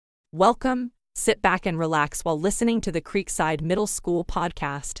Welcome. Sit back and relax while listening to the Creekside Middle School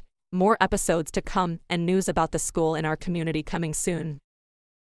podcast. More episodes to come and news about the school in our community coming soon.